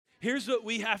here's what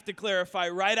we have to clarify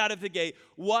right out of the gate,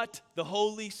 what the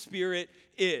Holy Spirit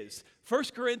is. 1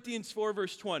 Corinthians 4,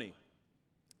 verse 20. It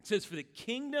says, for the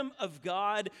kingdom of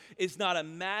God is not a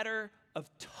matter of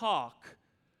talk,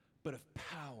 but of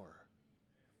power.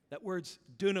 That word's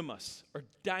dunamis, or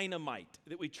dynamite,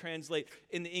 that we translate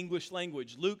in the English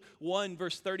language. Luke 1,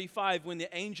 verse 35, when the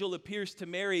angel appears to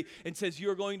Mary and says,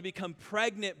 you're going to become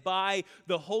pregnant by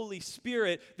the Holy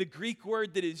Spirit, the Greek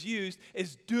word that is used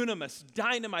is dunamis,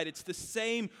 dynamite. It's the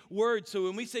same word. So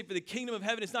when we say for the kingdom of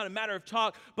heaven, it's not a matter of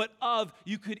talk, but of,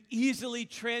 you could easily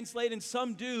translate, and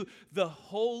some do, the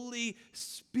Holy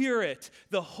Spirit.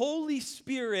 The Holy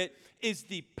Spirit is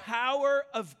the power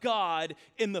of God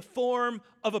in the form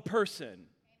of a person. Amen.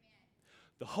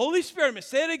 The Holy Spirit, I'm going to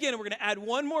say it again, and we're going to add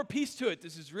one more piece to it.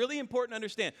 This is really important to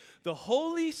understand. The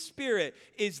Holy Spirit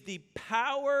is the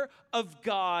power of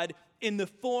God in the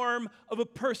form of a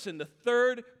person, the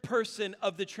third person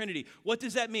of the Trinity. What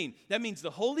does that mean? That means the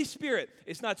Holy Spirit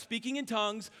is not speaking in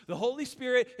tongues. The Holy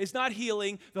Spirit is not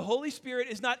healing. The Holy Spirit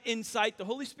is not insight. The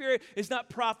Holy Spirit is not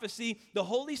prophecy. The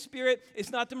Holy Spirit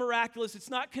is not the miraculous. It's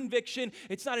not conviction.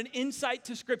 It's not an insight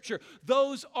to Scripture.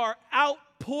 Those are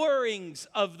outpourings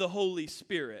of the Holy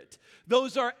Spirit.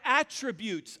 Those are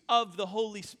attributes of the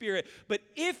Holy Spirit. But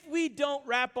if we don't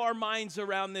wrap our minds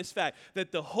around this fact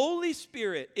that the Holy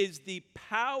Spirit is the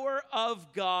power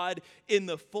of God in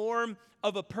the form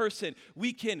of a person,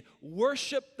 we can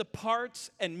worship the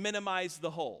parts and minimize the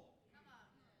whole.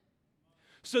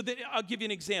 So that, I'll give you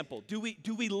an example. Do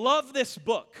we love this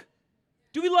book?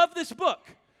 Do we love this book?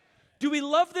 Do we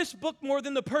love this book more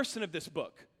than the person of this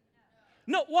book?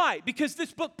 No, why? Because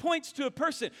this book points to a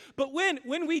person. But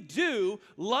when we do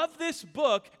love this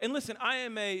book, and listen,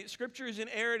 Scripture is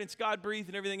inerrant, it's God-breathed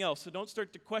and everything else, so don't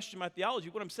start to question my theology.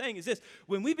 What I'm saying is this: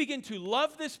 when we begin to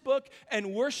love this book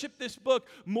and worship this book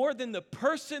more than the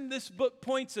person this book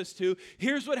points us to,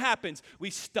 here's what happens. We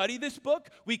study this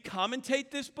book, we commentate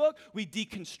this book, we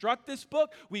deconstruct this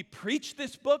book, we preach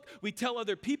this book, we tell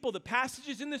other people the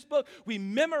passages in this book, we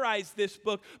memorize this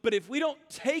book, but if we don't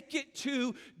take it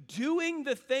to doing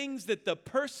the things that the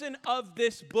person of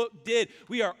this book did,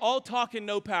 we are all talking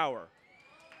no power.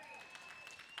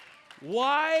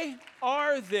 Why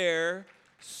are there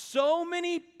so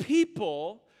many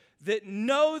people that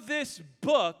know this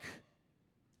book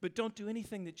but don't do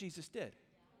anything that Jesus did?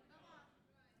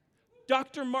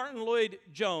 Dr. Martin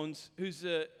Lloyd-Jones, who's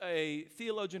a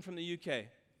theologian from the UK,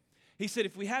 he said,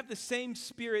 if we have the same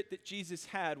spirit that Jesus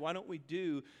had, why don't we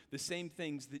do the same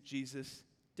things that Jesus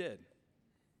did?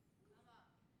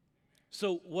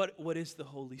 So what is the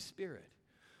Holy Spirit?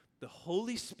 The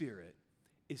Holy Spirit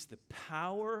is the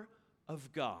power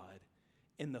of God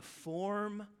in the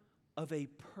form of a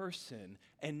person.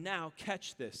 And now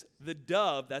catch this. The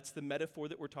dove, that's the metaphor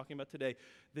that we're talking about today.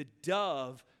 The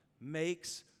dove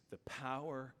makes the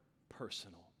power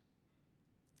personal.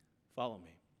 Follow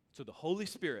me. So the Holy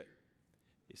Spirit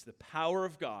is the power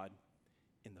of God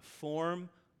in the form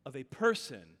of a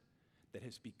person that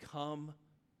has become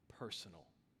personal.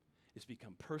 It's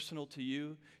become personal to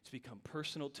you. It's become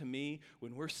personal to me.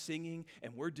 When we're singing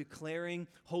and we're declaring,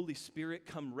 Holy Spirit,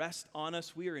 come rest on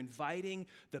us, we are inviting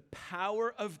the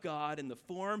power of God in the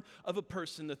form of a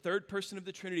person, the third person of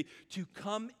the Trinity, to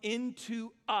come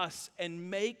into us and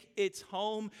make its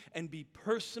home and be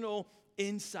personal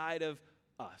inside of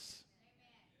us.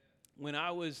 When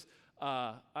I was,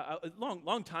 a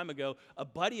long time ago, a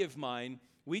buddy of mine,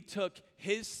 we took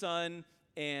his son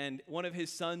and one of his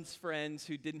son's friends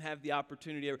who didn't have the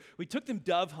opportunity ever, we took them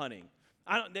dove hunting.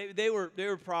 They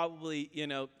were probably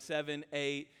 7,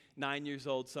 8, 9 years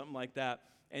old, something like that.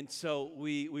 And so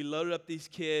we loaded up these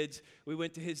kids. We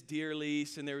went to his deer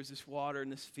lease, and there was this water in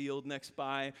this field next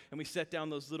by, and we set down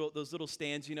those little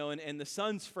stands, and the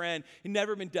son's friend, he'd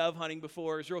never been dove hunting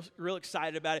before, was real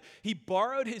excited about it. He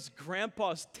borrowed his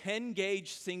grandpa's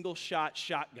 10-gauge single-shot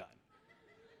shotgun.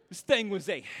 This thing was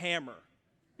a hammer.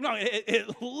 No,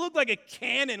 it looked like a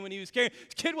cannon when he was carrying.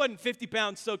 This kid wasn't 50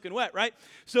 pounds soaking wet, right?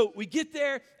 So we get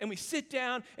there, and we sit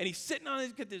down, and he's sitting on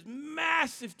this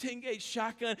massive 10-gauge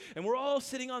shotgun, and we're all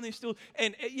sitting on these stools.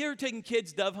 And you ever taken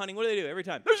kids dove hunting? What do every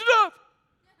time? There's a dove.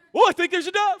 Oh, I think there's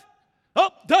a dove. Oh,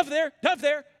 dove there, dove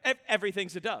there.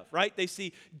 Everything's a dove, right? They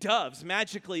see doves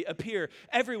magically appear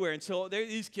everywhere. And so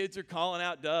these kids are calling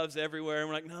out doves everywhere. And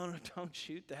we're like, no, don't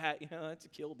shoot that. That's a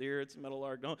killdeer. It's a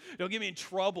meadowlark. Don't get me in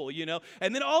trouble,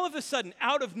 And then all of a sudden,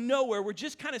 out of nowhere, we're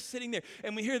just kind of sitting there.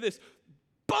 And we hear this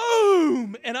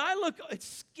boom. And I look, it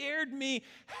scared me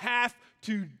half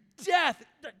to death.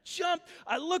 I jumped.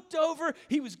 I looked over.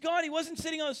 He was gone. He wasn't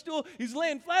sitting on a stool. He was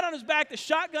laying flat on his back. The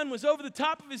shotgun was over the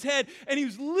top of his head, and he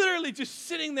was literally just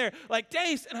sitting there like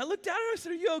dazed. And I looked down at him and I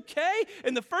said, "Are you okay?"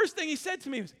 And the first thing he said to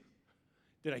me was,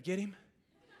 "Did I get him?"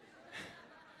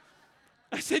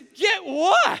 I said, "Get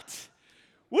what?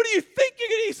 What do you think you're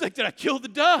going to?" He's like, "Did I kill the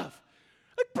dove?"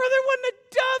 Like, brother, there wasn't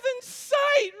a dove in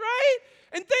sight, right?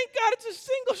 And thank God it's a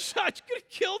single shot. You could have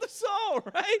killed us all,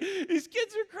 right? These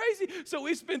kids are crazy. So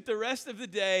we spent the rest of the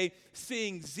day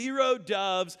seeing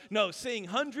seeing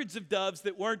hundreds of doves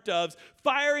that weren't doves,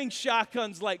 firing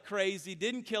shotguns like crazy,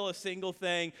 didn't kill a single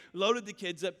thing, loaded the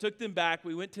kids up, took them back.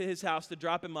 We went to his house to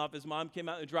drop him off. His mom came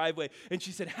out in the driveway, and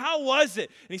she said, "How was it?"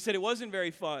 And he said, "It wasn't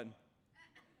very fun."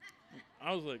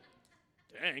 I was like,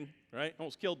 dang, right?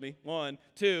 Almost killed me. 1,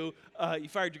 2, you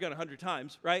fired your gun 100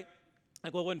 times, right?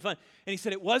 Like, well, it wasn't fun. And he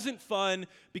said, "It wasn't fun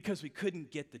because we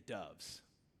couldn't get the doves.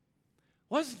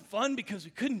 It wasn't fun because we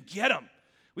couldn't get them.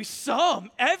 We saw them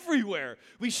everywhere.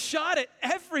 We shot at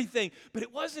everything, but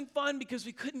it wasn't fun because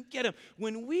we couldn't get them."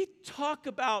 When we talk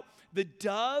about the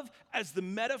dove as the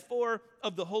metaphor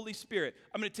of the Holy Spirit,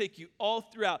 I'm going to take you all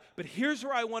throughout, but here's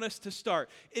where I want us to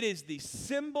start. It is the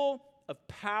symbol of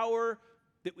power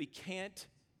that we can't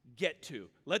get to.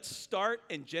 Let's start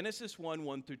in Genesis 1,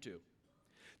 1 through 2.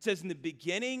 It says, "In the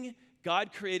beginning,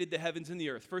 God created the heavens and the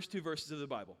earth." First 2 verses of the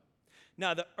Bible.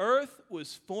 "Now the earth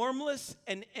was formless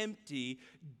and empty.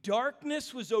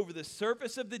 Darkness was over the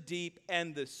surface of the deep,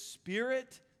 and the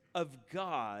Spirit of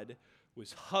God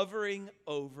was hovering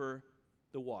over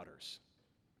the waters."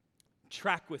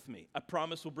 Track with me. I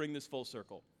promise we'll bring this full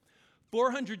circle.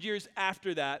 400 years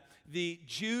after that, the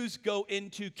Jews go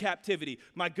into captivity.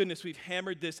 My goodness, we've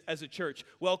hammered this as a church.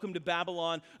 Welcome to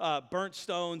Babylon, burnt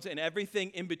stones, and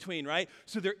everything in between, right?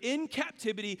 So they're in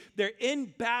captivity. They're in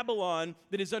Babylon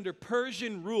that is under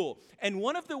Persian rule. And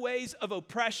one of the ways of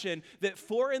oppression that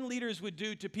foreign leaders would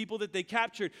do to people that they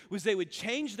captured was they would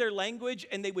change their language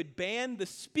and they would ban the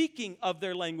speaking of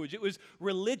their language. It was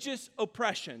religious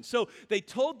oppression. So they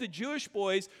told the Jewish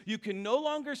boys, "You can no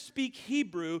longer speak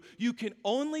Hebrew. You can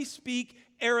only speak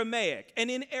Aramaic." And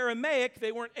in Aramaic,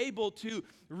 they weren't able to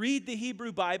read the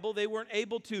Hebrew Bible. They weren't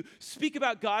able to speak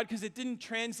about God because it didn't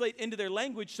translate into their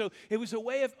language. So it was a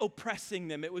way of oppressing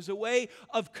them. It was a way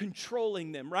of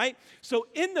controlling them, right? So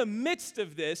in the midst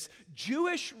of this,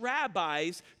 Jewish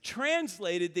rabbis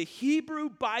translated the Hebrew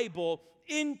Bible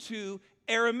into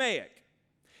Aramaic.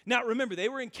 Now, remember, they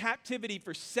were in captivity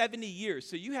for 70 years.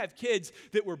 So you have kids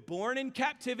that were born in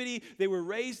captivity, they were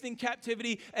raised in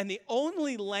captivity, and the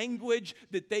only language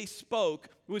that they spoke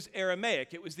was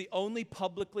Aramaic. It was the only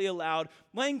publicly allowed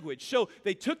language. So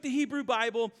they took the Hebrew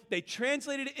Bible, they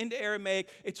translated it into Aramaic.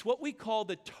 It's what we call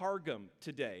the Targum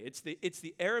today. It's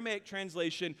the Aramaic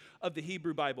translation of the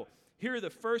Hebrew Bible. Here are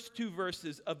the first 2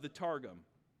 verses of the Targum.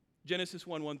 Genesis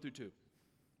 1, 1 through 2. It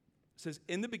says,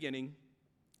 "In the beginning,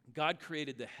 God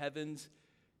created the heavens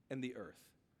and the earth.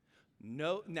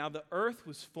 Now the earth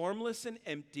was formless and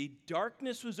empty.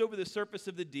 Darkness was over the surface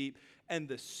of the deep, and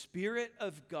the Spirit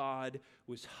of God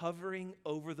was hovering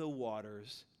over the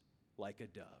waters like a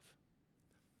dove."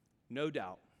 No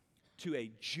doubt, to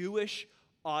a Jewish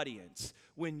audience,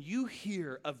 when you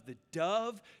hear of the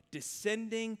dove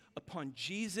descending upon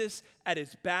Jesus at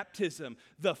his baptism,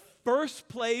 the first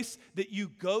place that you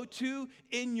go to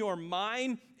in your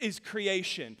mind is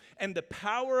creation and the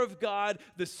power of God,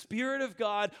 the Spirit of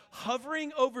God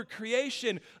hovering over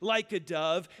creation like a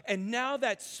dove. And now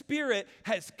that Spirit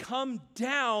has come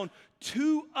down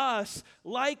to us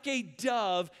like a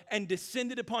dove and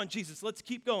descended upon Jesus. Let's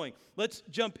keep going. Let's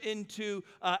jump into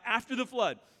after the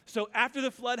flood. So after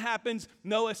the flood happens,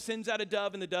 Noah sends out a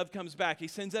dove and the dove comes back. He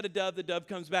sends out a dove, the dove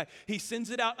comes back. He sends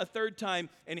it out a third time,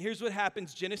 and here's what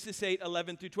happens, Genesis 8,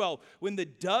 11 through 12. "When the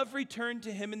dove returned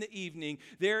to him in the evening,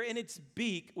 there in its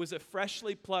beak was a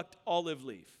freshly plucked olive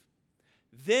leaf.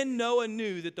 Then Noah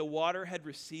knew that the water had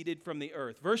receded from the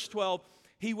earth." Verse 12,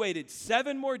 "He waited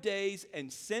 7 more days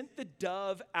and sent the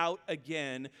dove out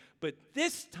again, but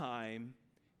this time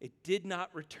it did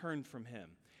not return from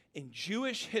him." In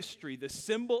Jewish history, the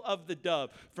symbol of the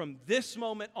dove from this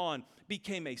moment on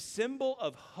became a symbol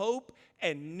of hope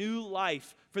and new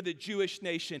life for the Jewish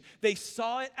nation. They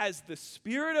saw it as the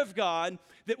Spirit of God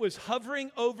that was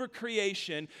hovering over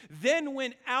creation, then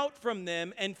went out from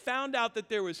them and found out that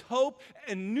there was hope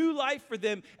and new life for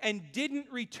them and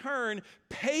didn't return,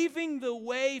 paving the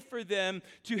way for them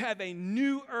to have a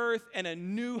new earth and a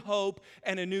new hope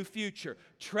and a new future.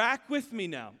 Track with me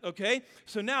now, okay?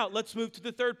 So now let's move to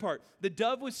the third part. The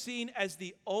dove was seen as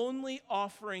the only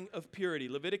offering of purity.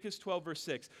 Leviticus 12, verse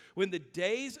 6. "When the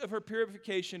days of her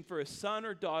purification for a son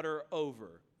or daughter are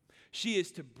over, She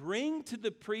is to bring to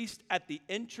the priest at the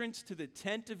entrance to the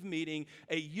tent of meeting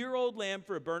a year-old lamb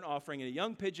for a burnt offering and a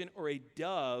young pigeon or a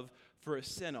dove for a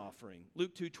sin offering.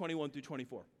 Luke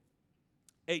 2:21-24.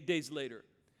 8 days later,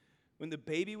 when the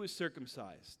baby was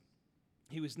circumcised,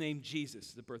 he was named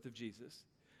Jesus, the birth of Jesus,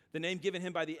 the name given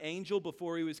him by the angel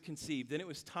before he was conceived. Then it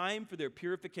was time for their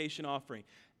purification offering.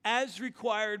 As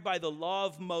required by the law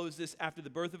of Moses after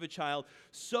the birth of a child,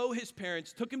 so his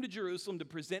parents took him to Jerusalem to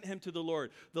present him to the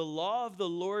Lord. The law of the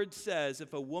Lord says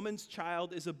if a woman's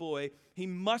child is a boy, he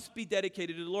must be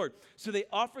dedicated to the Lord. So they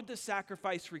offered the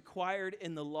sacrifice required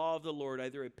in the law of the Lord,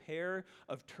 either a pair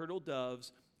of turtle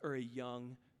doves or a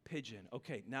young pigeon.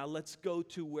 Okay, now let's go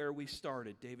to where we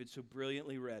started. David so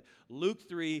brilliantly read. Luke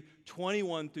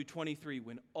 3:21-23.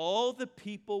 When all the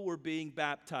people were being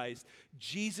baptized,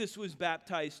 Jesus was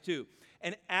baptized too.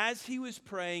 And as he was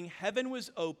praying, heaven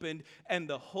was opened, and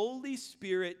the Holy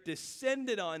Spirit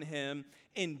descended on him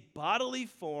in bodily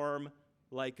form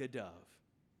like a dove.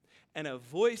 And a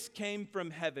voice came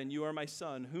from heaven, "You are my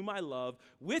son, whom I love.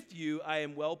 With you I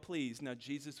am well pleased." Now,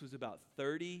 Jesus was about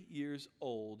 30 years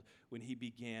old when he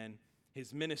began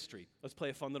his ministry. Let's play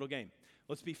a fun little game.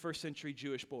 Let's be first century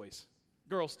Jewish boys.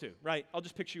 Girls too, right? I'll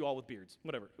just picture you all with beards.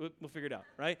 Whatever. We'll figure it out,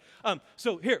 right?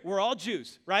 So here, we're all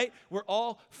Jews, right? We're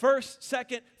all first,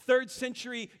 second, third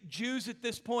century Jews at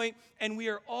this point, and we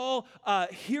are all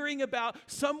hearing about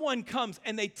someone comes,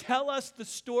 and they tell us the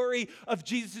story of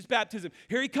Jesus' baptism.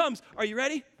 Here he comes. Are you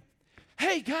ready?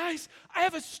 Hey, guys, I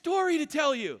have a story to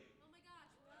tell you.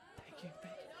 Thank you.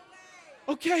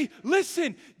 Okay,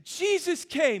 listen, Jesus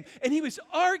came and he was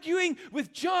arguing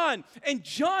with John, and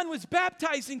John was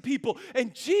baptizing people,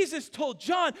 and Jesus told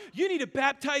John, "You need to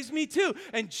baptize me too."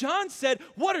 And John said,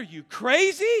 "What, are you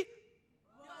crazy?"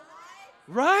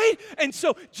 Right? And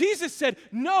so Jesus said,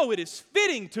 "No, it is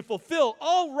fitting to fulfill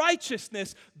all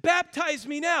righteousness. Baptize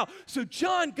me now." So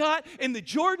John got in the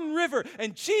Jordan River,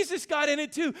 and Jesus got in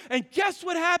it too. And guess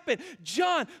what happened?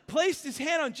 John placed his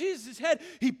hand on Jesus' head.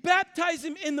 He baptized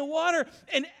him in the water.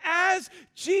 And as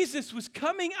Jesus was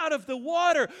coming out of the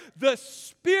water, the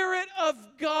Spirit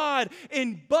of God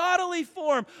in bodily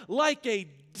form, like a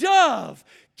dove,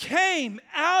 came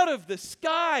out of the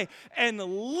sky and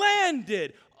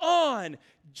landed on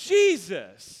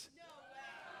Jesus.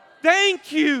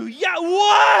 Thank you. Yeah,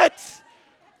 what?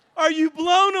 Are you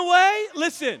blown away?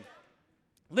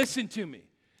 Listen to me.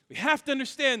 We have to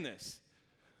understand this.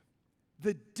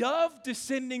 The dove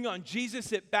descending on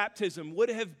Jesus at baptism would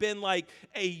have been like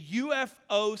a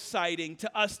UFO sighting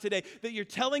to us today that you're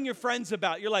telling your friends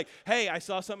about. You're like, "Hey, I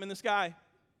saw something in the sky.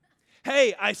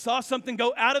 Hey, I saw something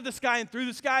go out of the sky and through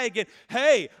the sky again.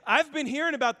 Hey, I've been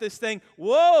hearing about this thing.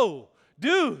 Whoa,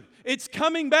 dude, it's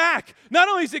coming back." Not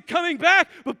only is it coming back,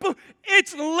 but boom,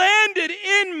 it's landed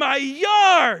in my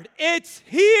yard. It's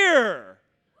here.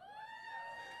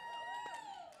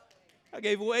 I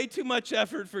gave way too much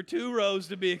effort for 2 rows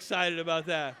to be excited about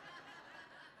that.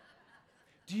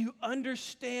 Do you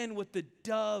understand what the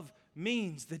dove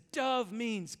means? The dove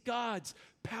means God's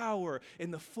power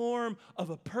in the form of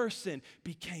a person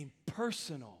became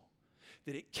personal.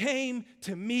 That it came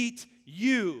to meet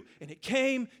you, and it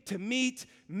came to meet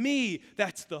me.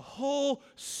 That's the whole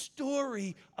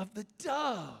story of the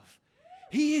dove.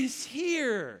 He is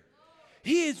here.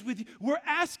 He is with you. We're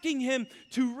asking him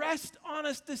to rest on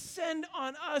us, descend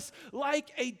on us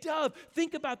like a dove.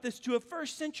 Think about this. To a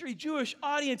first century Jewish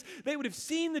audience, they would have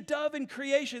seen the dove in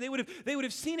creation. They would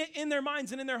have seen it in their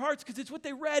minds and in their hearts because it's what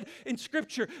they read in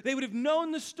Scripture. They would have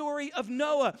known the story of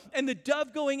Noah and the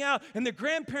dove going out and their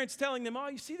grandparents telling them, "Oh,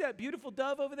 you see that beautiful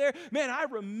dove over there? Man, I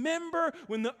remember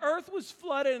when the earth was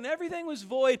flooded and everything was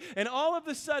void, and all of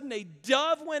a sudden a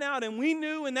dove went out, and we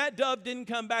knew when that dove didn't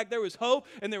come back, there was hope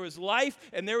and there was life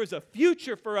and there was a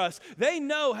future for us." They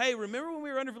know, hey, remember when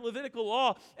we were under Levitical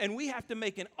law and we have to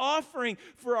make an offering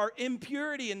for our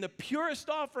impurity, and the purest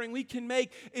offering we can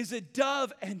make is a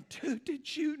dove. And dude,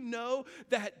 did you know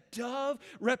that dove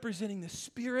representing the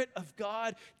Spirit of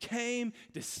God came,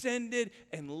 descended,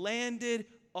 and landed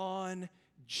on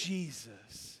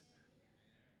Jesus?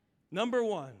 Number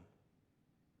one,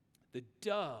 the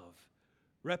dove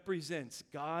represents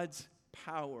God's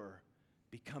power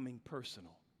becoming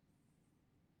personal.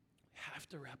 Have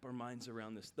to wrap our minds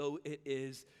around this, though it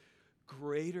is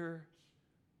greater,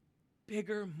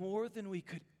 bigger, more than we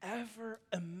could ever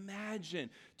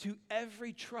imagine to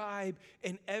every tribe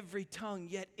and every tongue,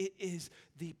 yet it is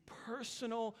the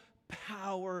personal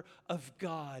power of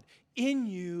God in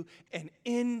you and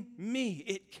in me.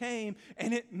 It came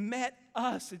and it met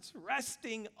us. It's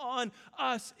resting on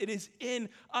us. It is in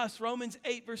us. Romans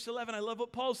 8, verse 11. I love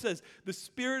what Paul says. The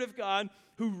Spirit of God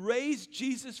who raised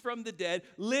Jesus from the dead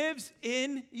lives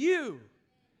in you.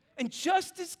 And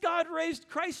just as God raised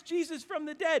Christ Jesus from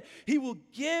the dead, he will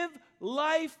give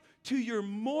life to your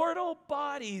mortal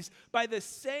bodies by the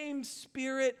same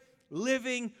Spirit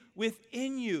living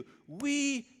within you.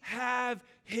 We have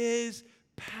his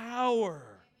power.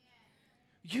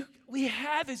 We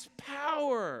have his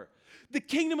power. The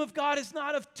kingdom of God is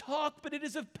not of talk, but it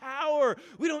is of power.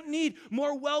 We don't need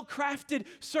more well-crafted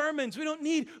sermons. We don't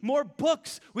need more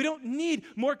books. We don't need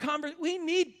more conversation. We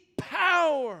need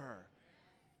power.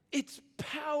 It's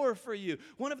power for you.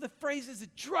 One of the phrases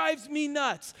that drives me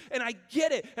nuts, and I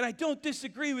get it, and I don't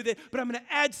disagree with it, but I'm going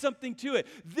to add something to it.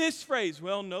 This phrase,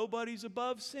 well, nobody's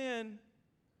above sin.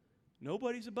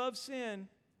 Nobody's above sin.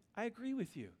 I agree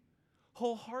with you.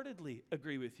 Wholeheartedly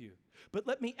agree with you. But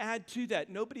let me add to that.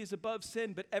 Nobody is above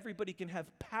sin, but everybody can have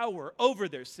power over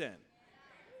their sin.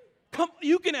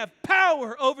 You can have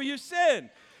power over your sin.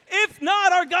 If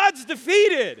not, our God's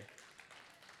defeated.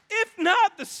 If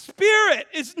not, the Spirit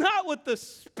is not what the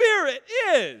Spirit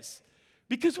is.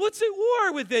 Because what's at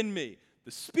war within me?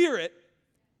 The Spirit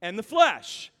and the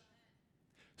flesh.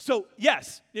 So,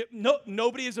 yes,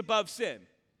 nobody is above sin.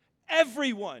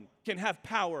 Everyone can have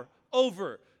power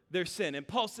over their sin. And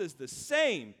Paul says the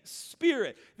same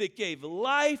Spirit that gave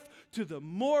life to the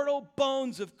mortal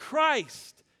bones of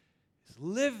Christ is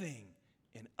living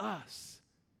in us.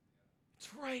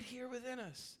 It's right here within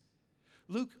us.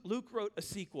 Luke wrote a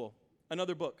sequel,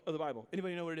 another book of the Bible.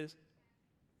 Anybody know what it is?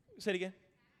 Say it again.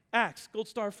 Acts, gold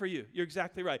star for you. You're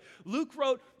exactly right. Luke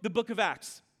wrote the book of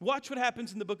Acts. Watch what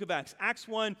happens in the book of Acts. Acts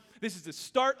 1, this is the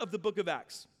start of the book of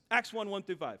Acts. Acts 1, 1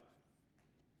 through 5.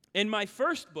 In my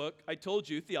first book, I told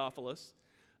you, Theophilus,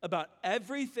 about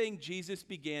everything Jesus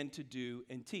began to do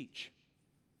and teach,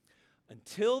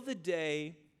 until the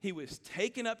day he was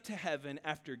taken up to heaven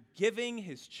after giving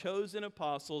his chosen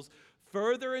apostles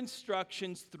further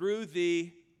instructions through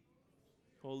the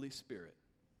Holy Spirit.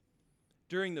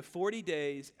 During the 40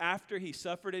 days after he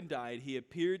suffered and died, he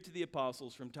appeared to the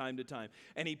apostles from time to time,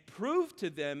 and he proved to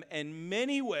them in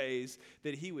many ways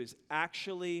that he was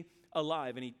actually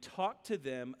alive, and he talked to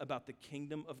them about the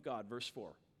kingdom of God. Verse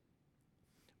 4.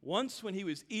 Once when he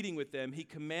was eating with them, he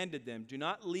commanded them, do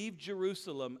not leave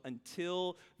Jerusalem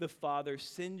until the Father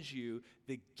sends you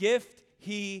the gift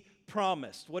he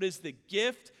promised. What is the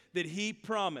gift that he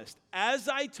promised? As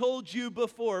I told you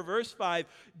before, verse 5,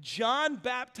 John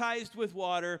baptized with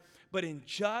water, but in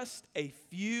just a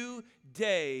few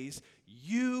days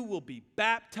you will be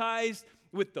baptized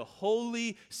with the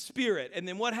Holy Spirit. And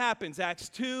then what happens? Acts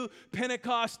 2,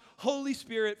 Pentecost, Holy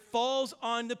Spirit falls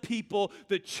on the people.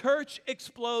 The church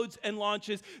explodes and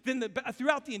launches. Then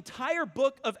throughout the entire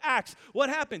book of Acts, what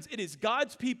happens? It is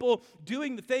God's people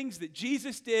doing the things that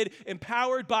Jesus did,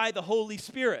 empowered by the Holy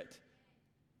Spirit.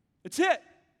 That's it.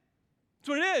 That's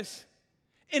what it is.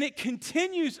 And it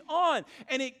continues on,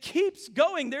 and it keeps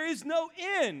going. There is no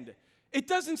end. It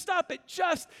doesn't stop. It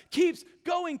just keeps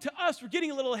going to us. We're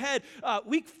getting a little ahead.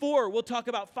 Week 4, we'll talk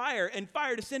about fire and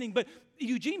fire descending. But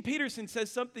Eugene Peterson says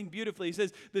something beautifully. He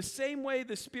says, the same way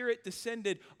the Spirit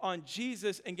descended on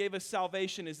Jesus and gave us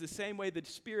salvation is the same way the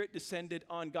Spirit descended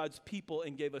on God's people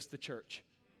and gave us the church.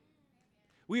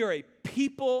 We are a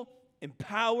people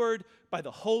empowered by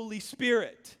the Holy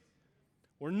Spirit.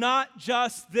 We're not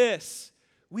just this.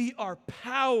 We are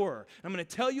power. I'm going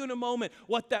to tell you in a moment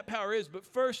what that power is, but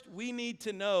first we need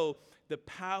to know the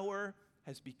power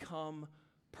has become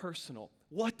personal.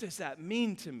 What does that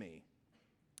mean to me?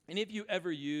 Any of you ever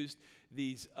used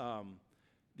these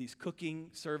cooking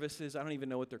services? I don't even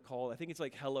know what they're called. I think it's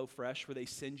like HelloFresh, where they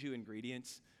send you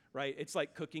ingredients, right? It's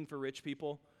like cooking for rich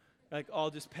people. Like, I'll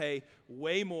just pay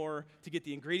way more to get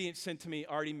the ingredients sent to me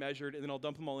already measured, and then I'll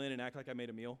dump them all in and act like I made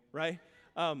a meal, right?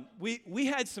 We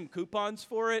had some coupons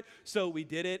for it, so we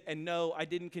did it, and no, I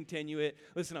didn't continue it.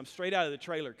 Listen, I'm straight out of the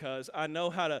trailer, cuz I know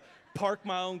how to park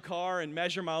my own car and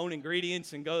measure my own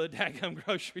ingredients and go to the daggum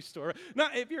grocery store. Now,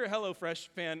 if you're a HelloFresh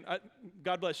fan,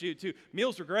 God bless you too.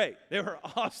 Meals were great. They were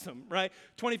awesome, right?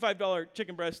 $25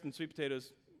 chicken breast and sweet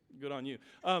potatoes. Good on you.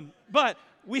 But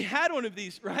we had one of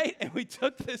these, right? And we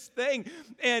took this thing,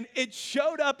 and it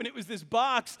showed up, and it was this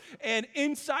box, and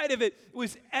inside of it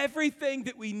was everything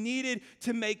that we needed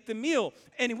to make the meal.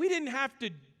 And we didn't have to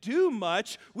do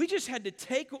much. We just had to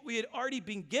take what we had already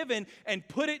been given and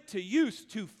put it to use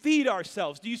to feed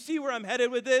ourselves. Do you see where I'm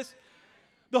headed with this?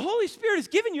 The Holy Spirit has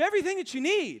given you everything that you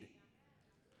need.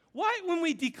 Why, when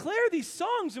we declare these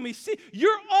songs and we see,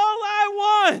 you're all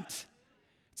I want.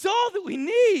 It's all that we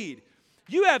need.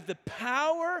 You have the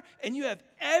power and you have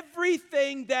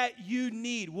everything that you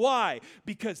need. Why?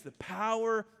 Because the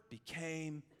power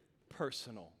became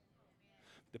personal.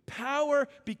 The power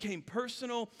became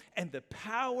personal and the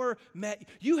power met.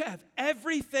 You have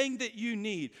everything that you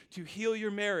need to heal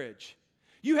your marriage.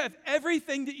 You have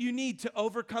everything that you need to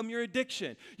overcome your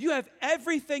addiction. You have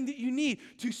everything that you need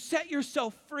to set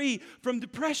yourself free from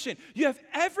depression. You have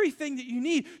everything that you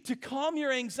need to calm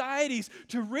your anxieties,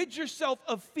 to rid yourself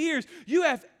of fears. You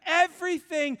have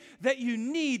everything that you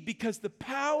need because the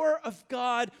power of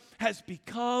God has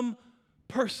become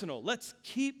personal. Let's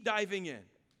keep diving in.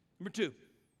 Number 2.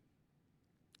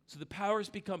 So the power has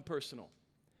become personal.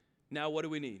 Now what do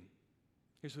we need?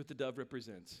 Here's what the dove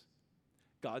represents.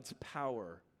 God's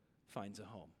power finds a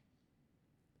home.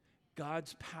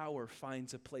 God's power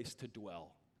finds a place to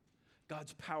dwell.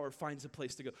 God's power finds a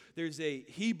place to go. There's a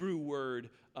Hebrew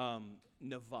word,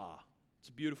 navah. It's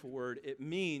a beautiful word. It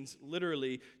means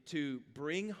literally to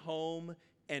bring home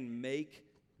and make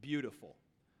beautiful.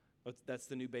 That's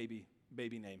the new baby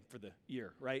name for the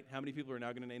year, right? How many people are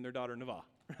now going to name their daughter Navah,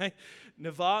 right?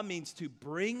 Navah means to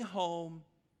bring home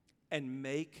and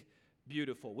make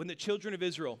beautiful. When the children of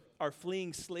Israel are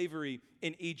fleeing slavery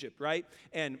in Egypt, right?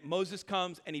 And Moses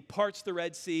comes and he parts the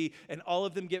Red Sea and all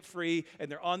of them get free and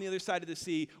they're on the other side of the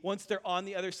sea. Once they're on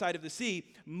the other side of the sea,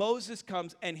 Moses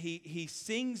comes and he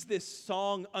sings this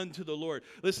song unto the Lord.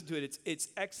 Listen to it. It's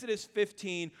Exodus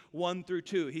 15, 1 through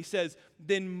 2. He says,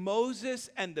 "Then Moses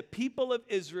and the people of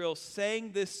Israel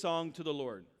sang this song to the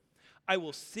Lord. I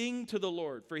will sing to the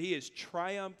Lord, for he has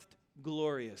triumphed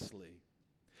gloriously.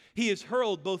 He has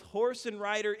hurled both horse and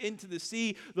rider into the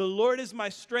sea. The Lord is my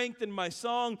strength and my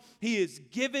song. He has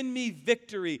given me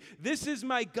victory. This is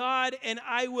my God, and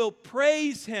I will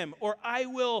praise him," or I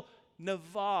will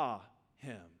navah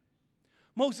him.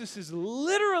 Moses is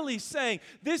literally saying,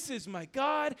 this is my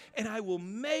God, and I will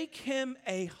make him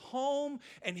a home,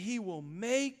 and he will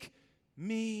make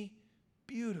me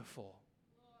beautiful.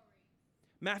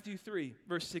 Matthew 3,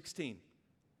 verse 16.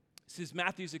 This is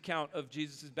Matthew's account of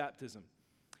Jesus' baptism.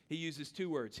 He uses 2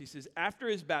 words. He says, after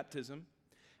his baptism,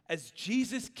 as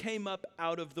Jesus came up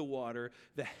out of the water,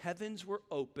 the heavens were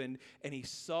opened, and he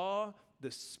saw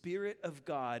the Spirit of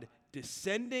God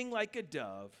descending like a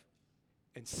dove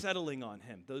and settling on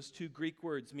him. Those 2 Greek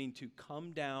words mean to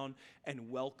come down and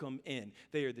welcome in.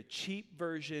 They are the cheap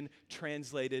version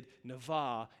translated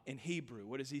navah in Hebrew.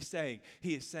 What is he saying?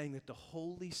 He is saying that the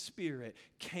Holy Spirit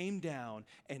came down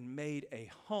and made a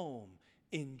home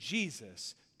in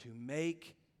Jesus to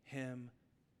make him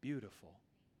beautiful.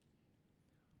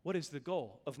 What is the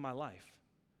goal of my life?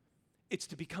 It's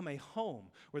to become a home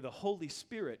where the Holy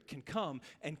Spirit can come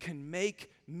and can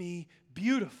make me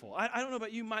beautiful. I don't know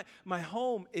about you, my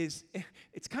home is,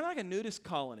 it's kind of like a nudist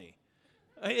colony.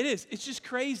 It is. It's just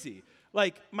crazy.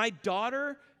 Like, my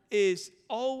daughter is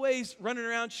always running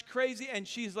around. She's crazy, and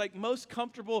she's like most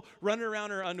comfortable running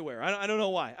around in her underwear. I don't know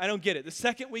why. I don't get it. The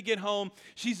second we get home,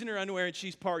 she's in her underwear and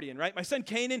she's partying, right? My son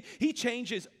Canaan, he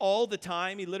changes all the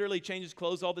time. He literally changes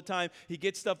clothes all the time. He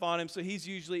gets stuff on him, so he's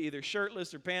usually either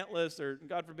shirtless or pantless or,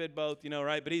 God forbid, both,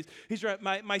 right? But he's right.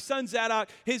 My son Zadok,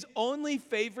 his only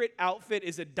favorite outfit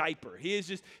is a diaper.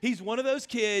 He's one of those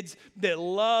kids that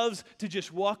loves to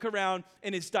just walk around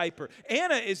in his diaper.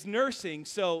 Anna is nursing,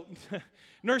 so...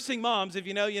 Nursing moms, if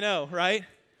you know, you know, right?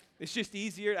 It's just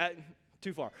easier.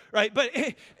 Too far, right? But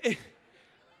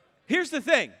here's the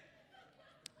thing.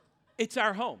 It's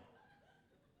our home.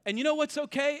 And you know what's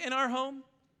okay in our home?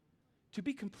 To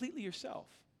be completely yourself.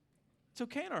 It's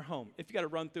okay in our home if you got to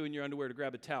run through in your underwear to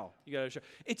grab a towel.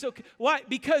 It's okay. Why?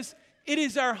 Because it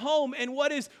is our home, and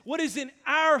what is in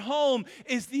our home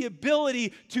is the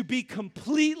ability to be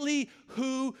completely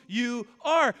who you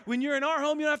are. When you're in our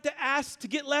home, you don't have to ask to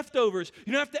get leftovers.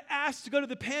 You don't have to ask to go to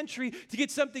the pantry to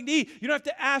get something to eat. You don't have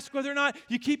to ask whether or not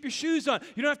you keep your shoes on.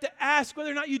 You don't have to ask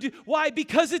whether or not you do. Why?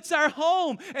 Because it's our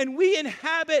home, and we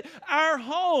inhabit our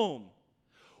home.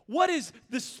 What is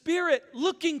the Spirit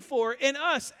looking for in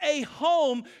us? A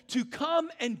home to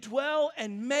come and dwell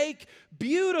and make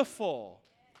beautiful.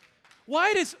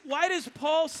 Why does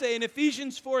Paul say in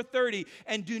Ephesians 4:30,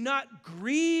 and do not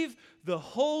grieve the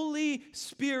Holy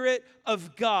Spirit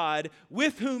of God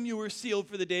with whom you were sealed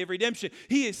for the day of redemption?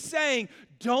 He is saying,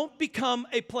 don't become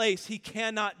a place he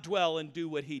cannot dwell and do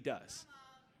what he does.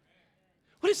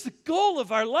 What is the goal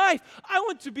of our life? I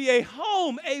want to be a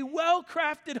home, a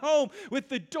well-crafted home with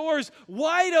the doors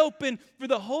wide open for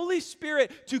the Holy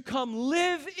Spirit to come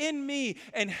live in me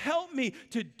and help me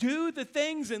to do the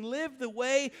things and live the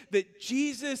way that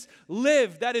Jesus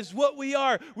lived. That is what we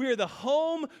are. We are the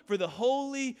home for the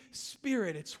Holy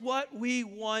Spirit. It's what we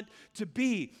want to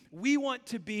be. We want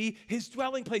to be His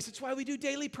dwelling place. It's why we do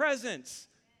daily presence.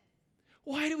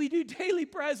 Why do we do daily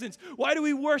presence? Why do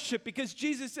we worship? Because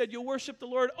Jesus said you'll worship the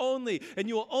Lord only, and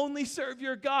you will only serve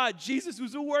your God. Jesus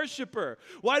was a worshiper.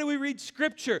 Why do we read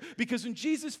Scripture? Because when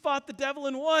Jesus fought the devil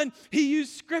and won, He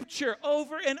used Scripture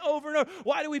over and over and over.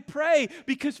 Why do we pray?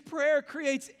 Because prayer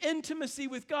creates intimacy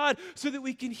with God so that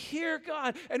we can hear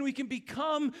God and we can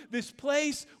become this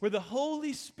place where the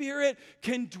Holy Spirit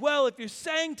can dwell. If you're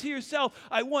saying to yourself,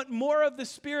 I want more of the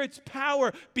Spirit's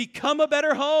power, become a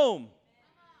better home.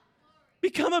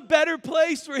 Become a better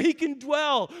place where He can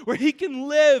dwell, where He can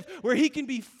live, where He can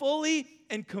be fully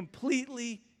and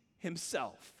completely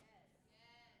Himself.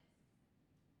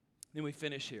 Then we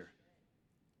finish here.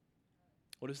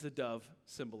 What does the dove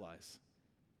symbolize?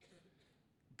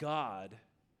 God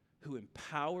who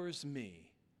empowers me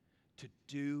to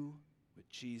do what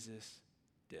Jesus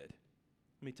did.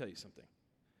 Let me tell you something.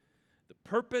 The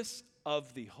purpose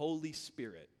of the Holy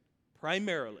Spirit,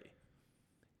 primarily,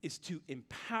 is to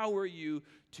empower you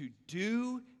to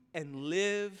do and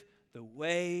live the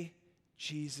way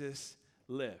Jesus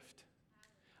lived.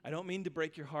 I don't mean to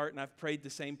break your heart, and I've prayed the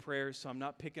same prayers, so I'm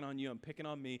not picking on you, I'm picking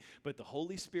on me, but the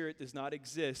Holy Spirit does not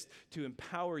exist to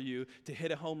empower you to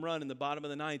hit a home run in the bottom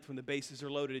of the ninth when the bases are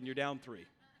loaded and you're down 3.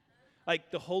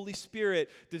 Like, the Holy Spirit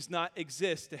does not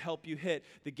exist to help you hit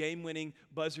the game-winning,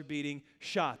 buzzer-beating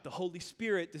shot. The Holy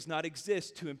Spirit does not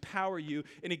exist to empower you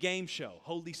in a game show.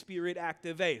 Holy Spirit,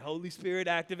 activate. Holy Spirit,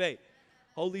 activate.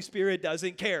 Holy Spirit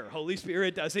doesn't care. Holy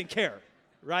Spirit doesn't care,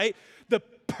 right? The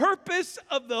purpose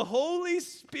of the Holy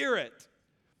Spirit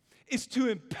is to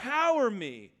empower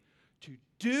me to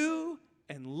do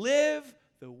and live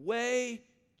the way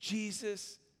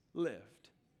Jesus lived.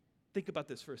 Think about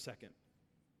this for a second.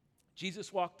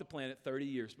 Jesus walked the planet 30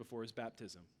 years before His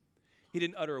baptism. He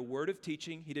didn't utter a word of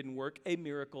teaching. He didn't work a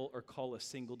miracle or call a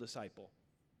single disciple.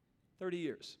 30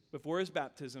 years. Before His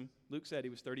baptism, Luke said he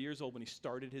was 30 years old when He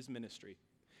started His ministry.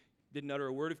 Didn't utter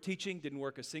a word of teaching, didn't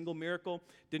work a single miracle,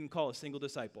 didn't call a single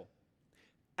disciple.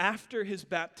 After His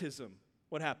baptism,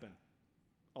 what happened?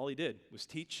 All He did was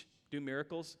teach, do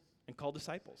miracles, and call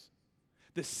disciples.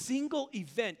 The single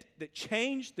event that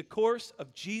changed the course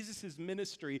of Jesus'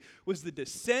 ministry was the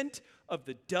descent of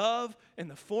the dove in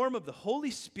the form of the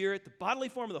Holy Spirit, the bodily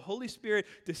form of the Holy Spirit,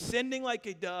 descending like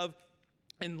a dove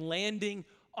and landing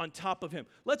on top of Him.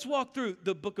 Let's walk through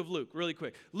the book of Luke really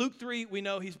quick. Luke 3, we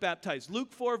know He's baptized.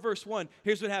 Luke 4, verse 1,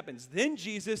 here's what happens. Then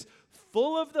Jesus,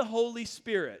 full of the Holy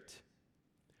Spirit,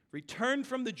 returned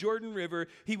from the Jordan River.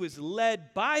 He was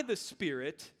led by the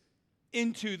Spirit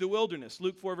into the wilderness.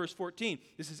 Luke 4, verse 14.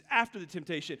 This is after the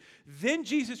temptation. Then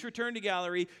Jesus returned to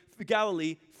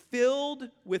Galilee, filled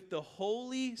with the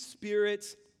Holy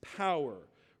Spirit's power.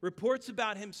 Reports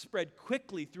about Him spread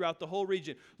quickly throughout the whole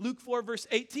region. Luke 4, verse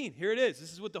 18. Here it is.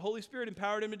 This is what the Holy Spirit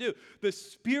empowered Him to do. The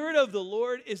Spirit of the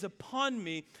Lord is upon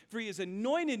me, for He has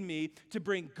anointed me to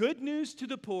bring good news to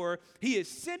the poor. He has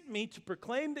sent me to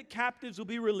proclaim that captives will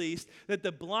be released, that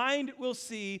the blind will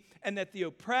see, and that the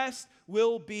oppressed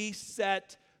will be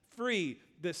set free.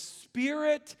 The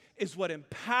Spirit is what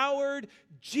empowered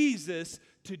Jesus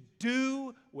to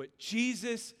do what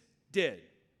Jesus did.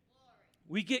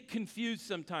 We get confused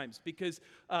sometimes because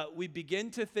we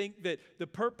begin to think that the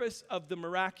purpose of the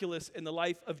miraculous in the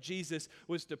life of Jesus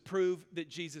was to prove that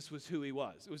Jesus was who He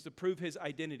was. It was to prove His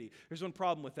identity. There's one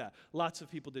problem with that. Lots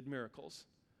of people did miracles.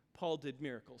 Paul did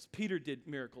miracles. Peter did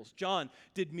miracles. John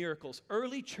did miracles.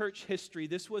 Early church history,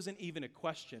 this wasn't even a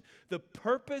question. The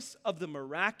purpose of the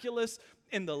miraculous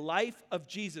in the life of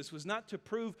Jesus was not to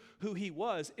prove who He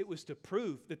was. It was to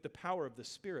prove that the power of the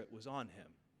Spirit was on Him.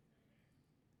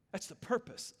 That's the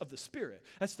purpose of the Spirit.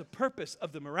 That's the purpose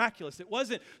of the miraculous. It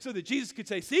wasn't so that Jesus could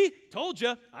say, see, told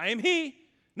you, I am He.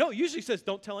 No, it usually says,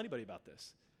 don't tell anybody about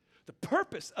this. The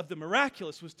purpose of the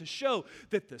miraculous was to show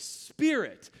that the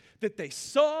Spirit that they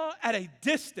saw at a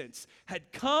distance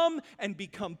had come and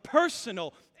become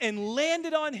personal and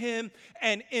landed on Him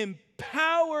and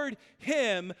empowered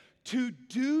Him to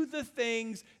do the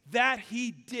things that He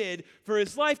did for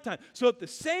His lifetime. So if the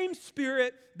same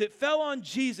Spirit that fell on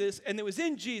Jesus and that was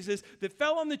in Jesus that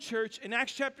fell on the church in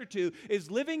Acts chapter 2 is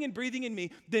living and breathing in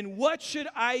me, then what should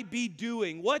I be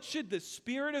doing? What should the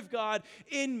Spirit of God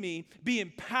in me be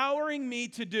empowering me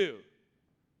to do?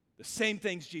 The same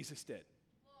things Jesus did.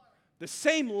 The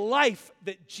same life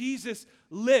that Jesus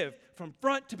lived from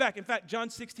front to back. In fact,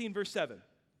 John 16, verse 7.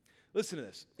 Listen to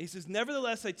this. He says,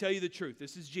 nevertheless, I tell you the truth.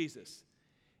 This is Jesus.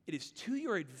 It is to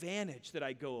your advantage that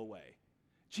I go away.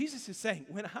 Jesus is saying,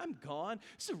 when I'm gone,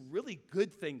 this is a really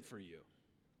good thing for you.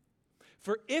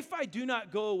 For if I do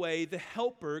not go away, the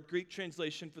Helper, Greek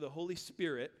translation for the Holy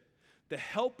Spirit, the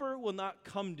Helper will not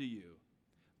come to you.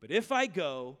 But if I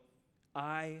go,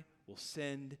 I will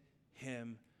send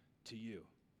him to you.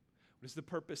 What is the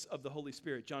purpose of the Holy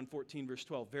Spirit? John 14, verse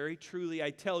 12. Very truly I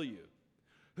tell you,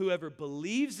 whoever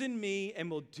believes in me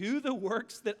and will do the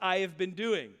works that I have been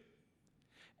doing,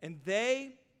 and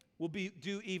they will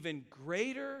do even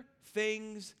greater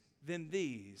things than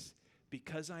these,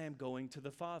 because I am going to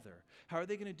the Father. How are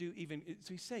they going to do even,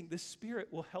 so he's saying the Spirit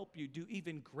will help you do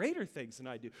even greater things than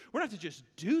I do. We're not to just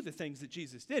do the things that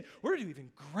Jesus did. We're to do even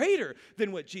greater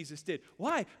than what Jesus did.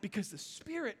 Why? Because the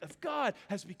Spirit of God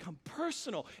has become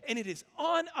personal, and it is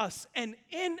on us and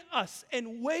in us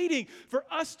and waiting for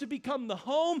us to become the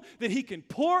home that he can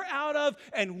pour out of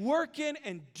and work in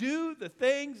and do the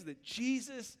things that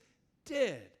Jesus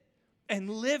did and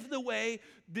live the way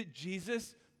that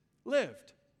Jesus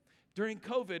lived. During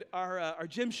COVID, our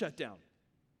gym shut down,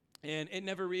 and it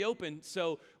never reopened,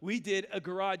 so we did a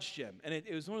garage gym, and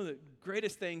it was one of the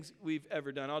greatest things we've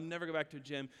ever done. I'll never go back to a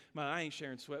gym. I ain't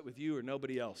sharing sweat with you or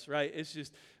nobody else, right? It's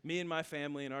just me and my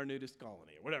family and our nudist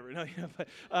colony or whatever. No,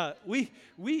 but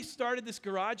we started this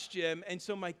garage gym, and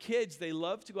so my kids, they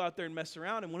love to go out there and mess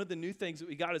around, and one of the new things that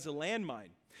we got is a landmine.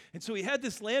 And so he had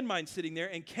this landmine sitting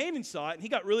there, and Canaan saw it, and he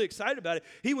got really excited about it.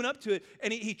 He went up to it,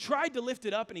 and he tried to lift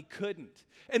it up, and he couldn't.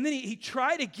 And then he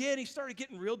tried again. He started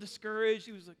getting real discouraged.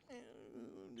 He was like,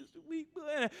 I'm just a weak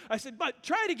boy. I said, but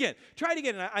try it again. Try it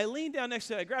again. And I leaned down next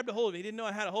to it. I grabbed a hold of it. He didn't know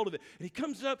I had a hold of it. And he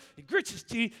comes up, he grits his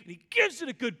teeth, and he gives it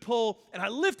a good pull. And I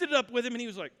lifted it up with him, and he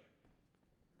was like,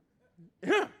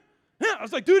 yeah. I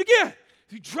was like, do it again.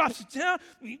 He drops it down,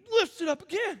 and he lifts it up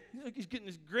again. He's getting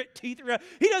his grit teeth around.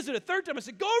 He does it a third time. I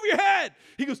said, go over your head.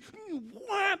 He goes,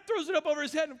 wham, throws it up over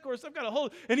his head. And, of course, I've got a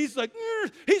hold. And he's like,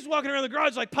 he's walking around the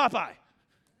garage like Popeye.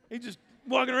 He's just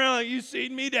walking around like, you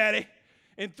seen me, Daddy.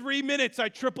 In 3 minutes, I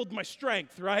tripled my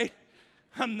strength, right?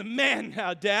 I'm the man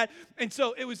now, Dad. And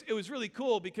so it was really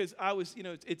cool because I was,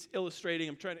 it's illustrating.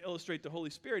 I'm trying to illustrate the Holy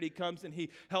Spirit. He comes and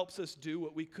he helps us do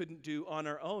what we couldn't do on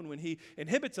our own when he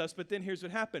inhibits us. But then here's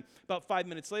what happened. About 5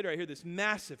 minutes later, I hear this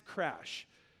massive crash.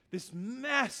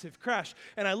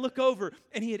 And I look over,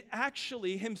 and he had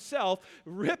actually himself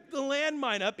ripped the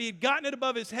landmine up. He had gotten it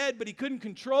above his head, but he couldn't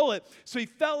control it. So he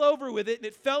fell over with it, and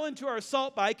it fell into our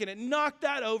assault bike, and it knocked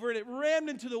that over, and it rammed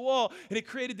into the wall, and it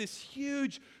created this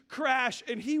huge crash.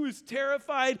 And he was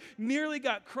terrified, nearly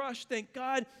got crushed. Thank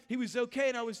God he was okay.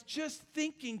 And I was just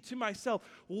thinking to myself,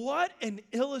 what an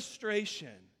illustration.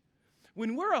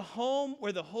 When we're a home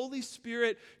where the Holy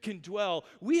Spirit can dwell,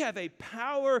 we have a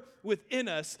power within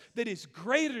us that is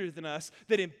greater than us,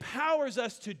 that empowers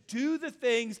us to do the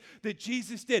things that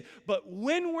Jesus did. But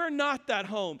when we're not that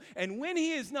home, and when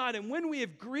he is not, and when we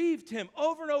have grieved him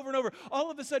over and over and over, all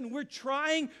of a sudden we're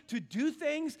trying to do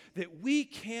things that we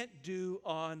can't do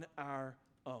on our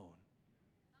own.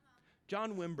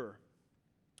 John Wimber,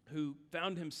 who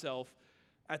found himself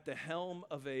at the helm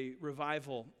of a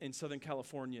revival in Southern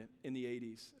California in the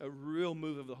 80s, a real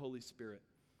move of the Holy Spirit.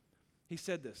 He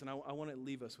said this, and I want to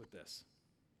leave us with this.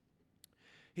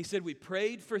 He said, we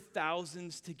prayed for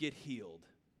thousands to get healed,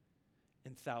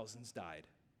 and thousands died.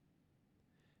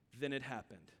 Then it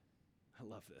happened. I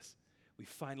love this. We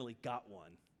finally got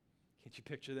one. Can't you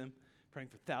picture them? Praying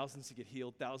for thousands to get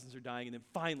healed, thousands are dying, and then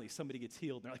finally somebody gets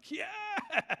healed. And they're like,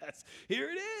 yes, here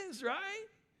it is, right?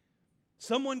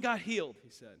 Someone got healed,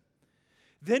 he said.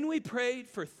 Then we prayed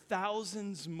for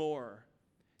thousands more,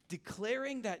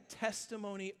 declaring that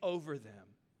testimony over them,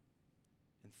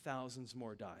 and thousands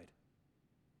more died.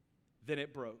 Then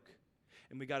it broke,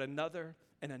 and we got another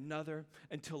and another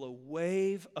until a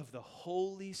wave of the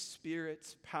Holy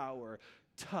Spirit's power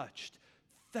touched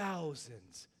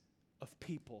thousands of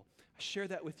people. I share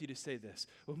that with you to say this.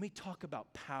 When we talk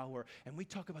about power, and we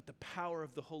talk about the power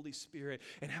of the Holy Spirit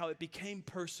and how it became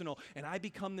personal, and I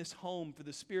become this home for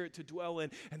the Spirit to dwell in,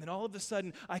 and then all of a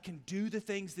sudden I can do the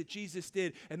things that Jesus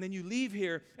did, and then you leave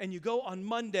here and you go on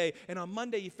Monday, and on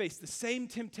Monday you face the same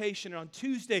temptation, and on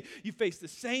Tuesday you face the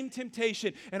same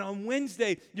temptation, and on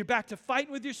Wednesday you're back to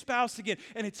fighting with your spouse again,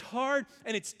 and it's hard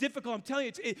and it's difficult. I'm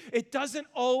telling you, it doesn't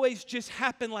always just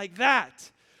happen like that.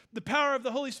 The power of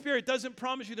the Holy Spirit doesn't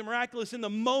promise you the miraculous in the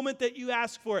moment that you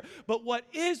ask for it. But what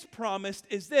is promised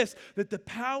is this, that the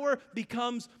power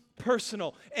becomes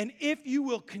personal. And if you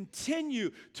will continue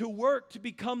to work to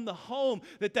become the home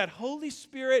that Holy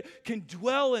Spirit can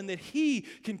dwell in, that He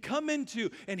can come into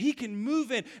and He can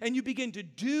move in, and you begin to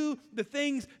do the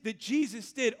things that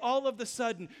Jesus did, all of a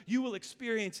sudden you will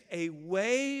experience a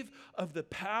wave of the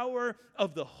power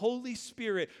of the Holy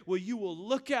Spirit where you will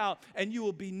look out and you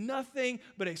will be nothing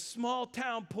but a small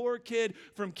town poor kid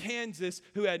from Kansas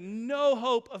who had no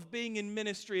hope of being in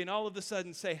ministry, and all of a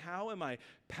sudden say, how am I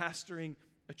pastoring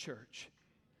a church?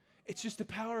 It's just the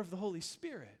power of the Holy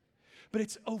Spirit. But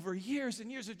it's over years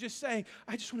and years of just saying,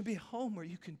 I just want to be a home where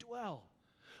you can dwell.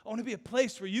 I want to be a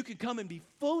place where you can come and be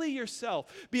fully yourself,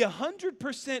 be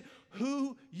 100%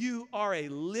 who you are, a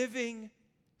living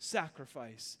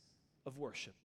sacrifice of worship.